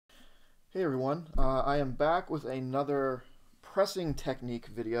Hey everyone, I am back with another pressing technique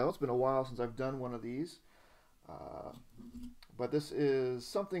video. It's been a while since I've done one of these, uh, but this is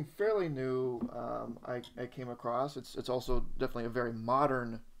something fairly new I came across. It's also definitely a very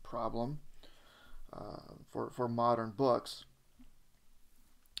modern problem for modern books,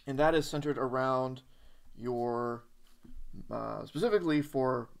 and that is centered around your, specifically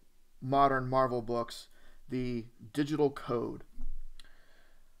for modern Marvel books, the digital code.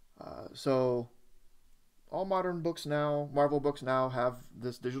 So all modern books now, Marvel books now, have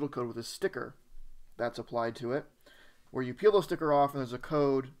this digital code with a sticker that's applied to it, where you peel the sticker off and there's a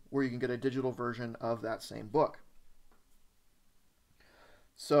code where you can get a digital version of that same book.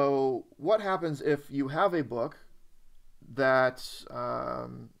 So what happens if you have a book that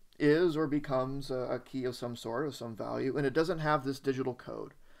is or becomes a key of some sort, of some value, and it doesn't have this digital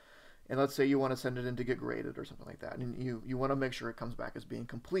code? And let's say you want to send it in to get graded or something like that, and you want to make sure it comes back as being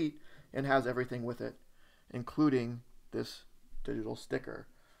complete and has everything with it, including this digital sticker.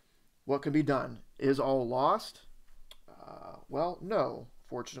 What can be done? Is all lost? Well, no.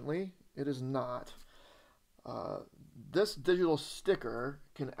 Fortunately, it is not. Uh, this digital sticker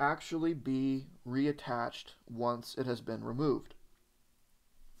can actually be reattached once it has been removed.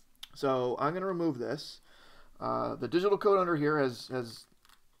 So I'm going to remove this. The digital code under here has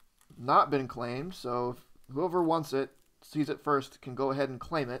not been claimed, so whoever wants it, sees it first, can go ahead and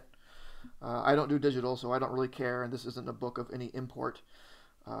claim it. I don't do digital, so I don't really care, and this isn't a book of any import.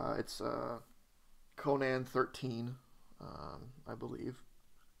 It's Conan 13, I believe.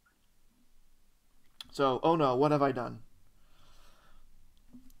 So, oh no, what have I done?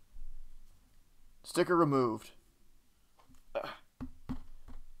 Sticker removed.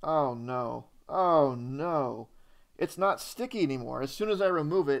 Oh no. Oh no. It's not sticky anymore. As soon as I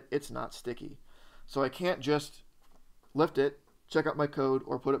remove it, it's not sticky. So I can't just lift it, check out my code,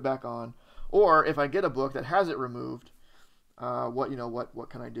 or put it back on. Or if I get a book that has it removed, what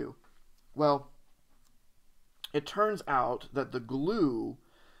can I do? Well, it turns out that the glue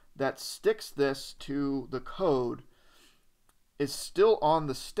that sticks this to the code is still on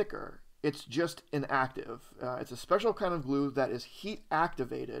the sticker. It's just inactive. It's a special kind of glue that is heat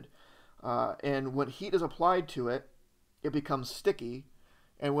activated, and when heat is applied to it, it becomes sticky,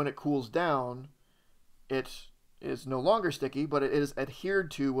 and when it cools down, it is no longer sticky, but it is adhered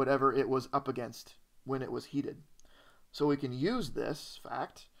to whatever it was up against when it was heated. So we can use this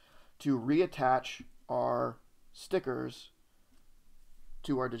fact to reattach our stickers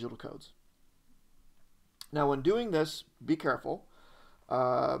to our digital codes. Now, when doing this, be careful.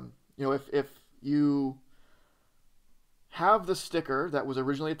 If you have the sticker that was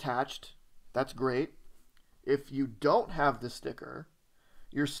originally attached, that's great. If you don't have the sticker,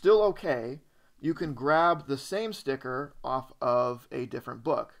 you're still okay. You can grab the same sticker off of a different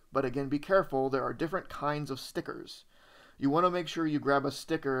book. But again, be careful. There are different kinds of stickers. You want to make sure you grab a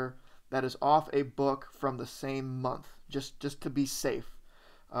sticker that is off a book from the same month, just to be safe.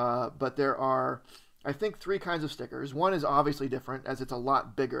 But there are, I think, three kinds of stickers. One is obviously different, as it's a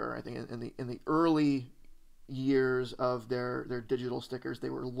lot bigger. I think in the early years of their digital stickers,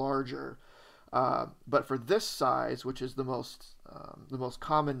 they were larger. But for this size, which is the most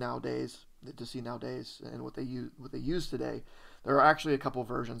common nowadays to see nowadays, and what they use today, there are actually a couple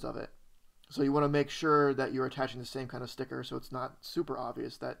versions of it. So you want to make sure that you're attaching the same kind of sticker, so it's not super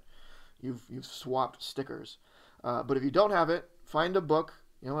obvious that you've swapped stickers. But if you don't have it, find a book,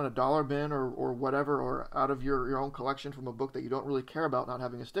 in a dollar bin or whatever, or out of your own collection from a book that you don't really care about not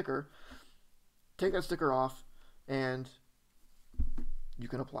having a sticker. Take that sticker off, and you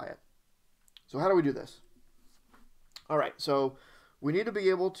can apply it. So how do we do this? All right, so we need to be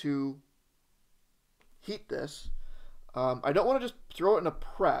able to heat this. I don't want to just throw it in a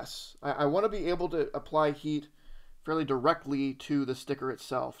press. I want to be able to apply heat fairly directly to the sticker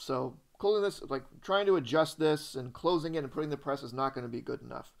itself. So closing this, like trying to adjust this and closing it and putting the press, is not going to be good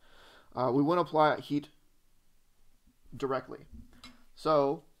enough. We want to apply heat directly.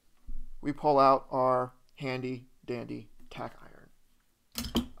 So we pull out our handy dandy tack iron.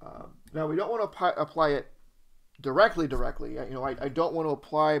 Now we don't want to apply it directly. I don't want to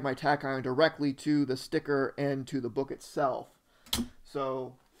apply my tack iron directly to the sticker and to the book itself.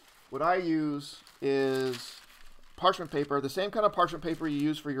 So what I use is parchment paper, the same kind of parchment paper you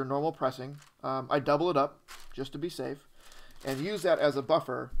use for your normal pressing. I double it up just to be safe, and use that as a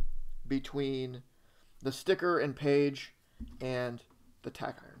buffer between the sticker and page and the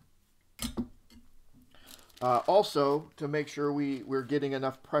tack iron. Also, to make sure we're getting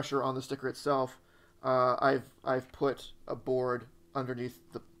enough pressure on the sticker itself, I've put a board underneath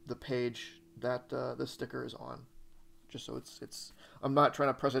the page that the sticker is on, just so I'm not trying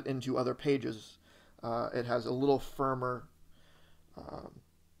to press it into other pages. It has a little firmer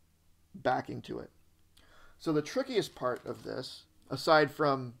backing to it. So the trickiest part of this, aside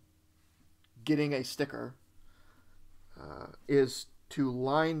from getting a sticker, is to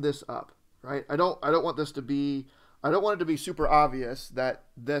line this up, right? I don't want this to be, I don't want it to be super obvious that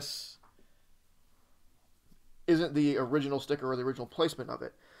this isn't the original sticker or the original placement of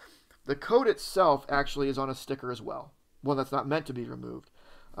it. The code itself actually is on a sticker as well, one that's not meant to be removed,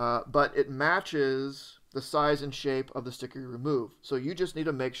 but it matches the size and shape of the sticker you remove. So you just need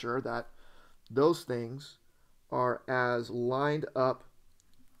to make sure that those things are as lined up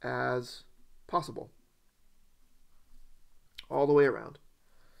as possible all the way around.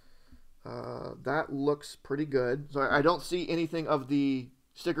 That looks pretty good. So I don't see anything of the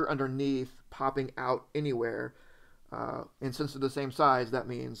sticker underneath popping out anywhere. And since they're the same size, that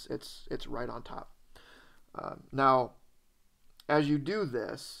means it's right on top. Now, as you do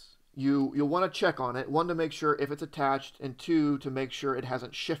this, you'll want to check on it. One, to make sure if it's attached, and two, to make sure it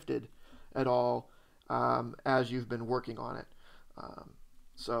hasn't shifted at all as you've been working on it.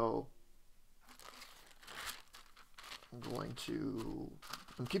 So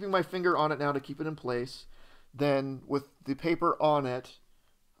I'm keeping my finger on it now to keep it in place. Then with the paper on it,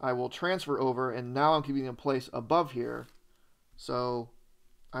 I will transfer over, and now I'm keeping it in place above here. So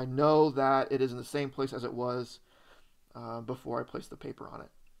I know that it is in the same place as it was before I placed the paper on it.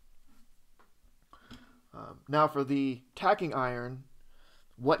 Now for the tacking iron,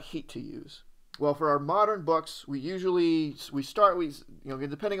 what heat to use? Well, for our modern books, depending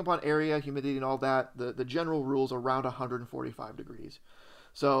upon area, humidity, and all that, the general rules around 145 degrees.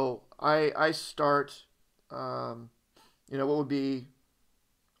 So I start, what would be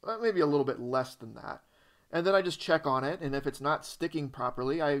maybe a little bit less than that, and then I just check on it, and if it's not sticking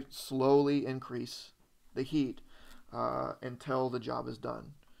properly, I slowly increase the heat until the job is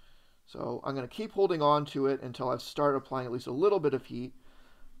done. So I'm going to keep holding on to it until I've started applying at least a little bit of heat.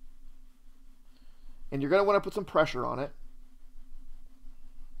 And you're going to want to put some pressure on it.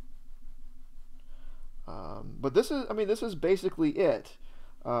 But this is basically it.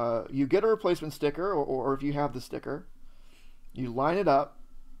 You get a replacement sticker, or if you have the sticker, you line it up,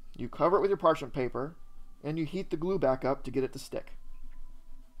 you cover it with your parchment paper, and you heat the glue back up to get it to stick.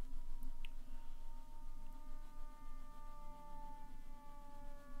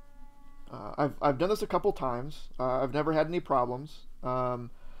 I've done this a couple times. I've never had any problems. Well,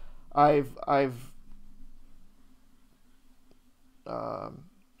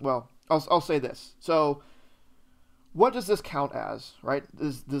 I'll say this. So what does this count as, right?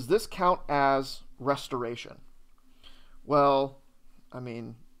 Does this count as restoration? Well, I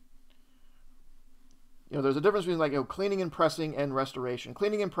mean, there's a difference between cleaning and pressing and restoration.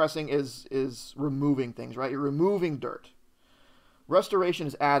 Cleaning and pressing is removing things, right? You're removing dirt. Restoration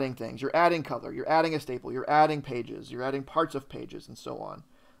is adding things. You're adding color. You're adding a staple. You're adding pages. You're adding parts of pages, and so on.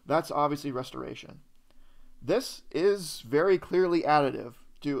 That's obviously restoration. This is very clearly additive.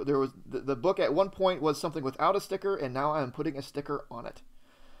 The book at one point was something without a sticker, and now I'm putting a sticker on it.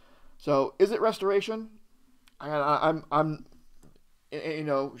 So is it restoration?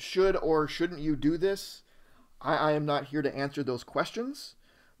 Should or shouldn't you do this? I am not here to answer those questions.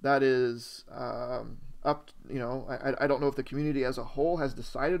 That is up. I don't know if the community as a whole has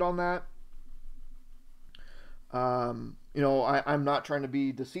decided on that. I'm not trying to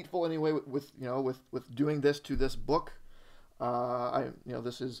be deceitful anyway with doing this to this book.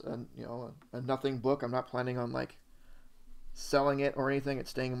 This is a nothing book. I'm not planning on selling it or anything.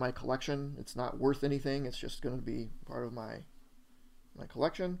 It's staying in my collection. It's not worth anything. It's just going to be part of my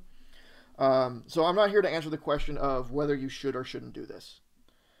collection. So I'm not here to answer the question of whether you should or shouldn't do this.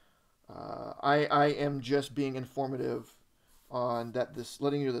 I am just being informative on that.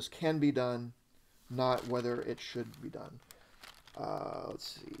 Letting you know this can be done, not whether it should be done.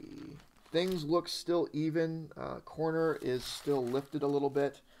 Let's see. Things look still even. Corner is still lifted a little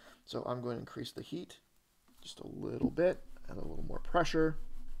bit, so I'm going to increase the heat just a little bit, add a little more pressure.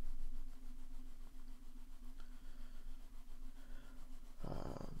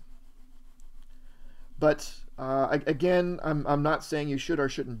 But again, I'm not saying you should or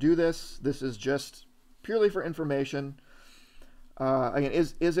shouldn't do this. This is just purely for information. Again,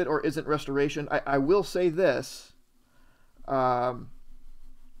 is it or isn't restoration? I will say this.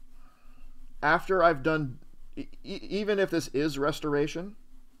 After I've done, even if this is restoration,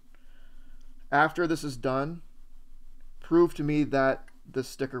 after this is done, prove to me that the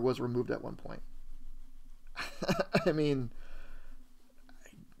sticker was removed at one point. I mean,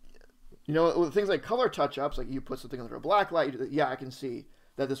 things like color touch-ups, like you put something under a black light, yeah, I can see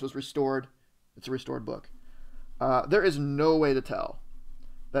that this was restored. It's a restored book. There is no way to tell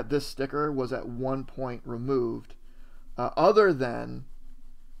that this sticker was at one point removed, other than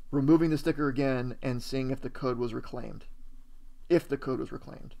removing the sticker again and seeing if the code was reclaimed. If the code was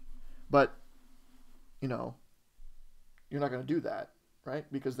reclaimed. But, you know, you're not going to do that, right?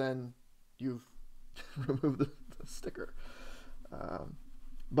 Because then you've removed the sticker.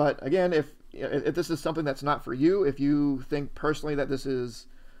 But again, if this is something that's not for you, if you think personally that this is,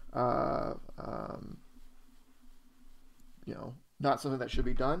 you know, not something that should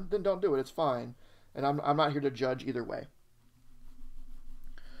be done, then don't do it. It's fine. And I'm not here to judge either way.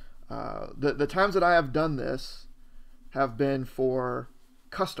 The times that I have done this have been for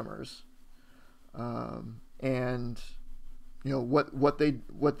customers, and you know what they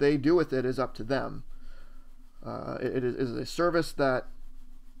do with it is up to them. It is a service that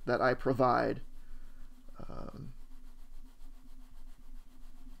I provide.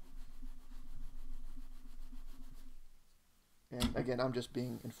 And again, I'm just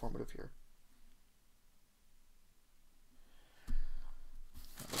being informative here.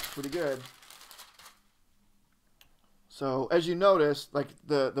 That looks pretty good. So as you notice, like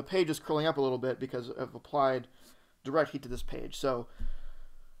the page is curling up a little bit because I've applied direct heat to this page. So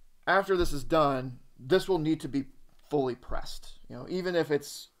after this is done, this will need to be fully pressed. You know, even if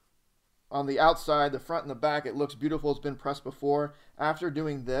it's on the outside, the front and the back, it looks beautiful. It's been pressed before. After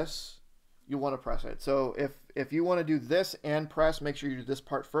doing this, you want to press it. So if you want to do this and press, make sure you do this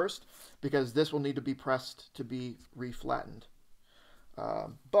part first, because this will need to be pressed to be reflattened.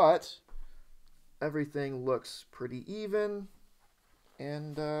 But everything looks pretty even,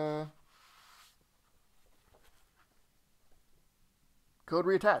 and code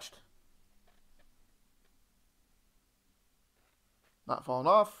reattached. Not falling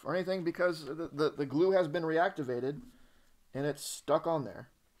off or anything, because the glue has been reactivated and it's stuck on there.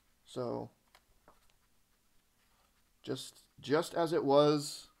 So just as it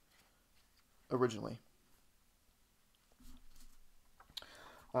was originally.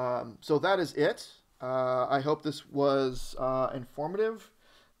 So that is it. I hope this was informative.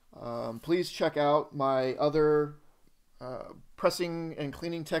 Please check out my other pressing and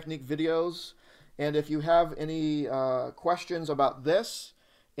cleaning technique videos. And if you have any questions about this,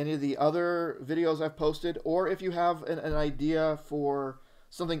 any of the other videos I've posted, or if you have an idea for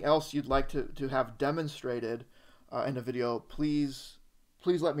something else you'd like to have demonstrated in a video, please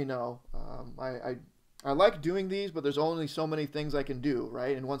let me know. I like doing these, but there's only so many things I can do,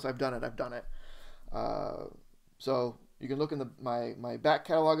 right? And once I've done it, I've done it. So you can look in my back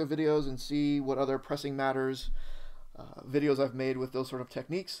catalog of videos and see what other pressing matters videos I've made with those sort of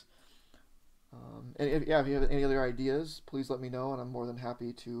techniques. And if you have any other ideas, please let me know, and I'm more than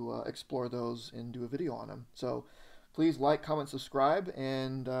happy to explore those and do a video on them. So please like, comment, subscribe,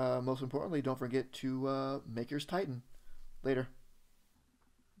 and most importantly, don't forget to make yours Titan. Later.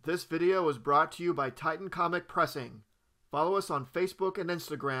 This video was brought to you by Titan Comic Pressing. Follow us on Facebook and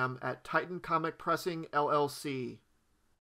Instagram at Titan Comic Pressing LLC.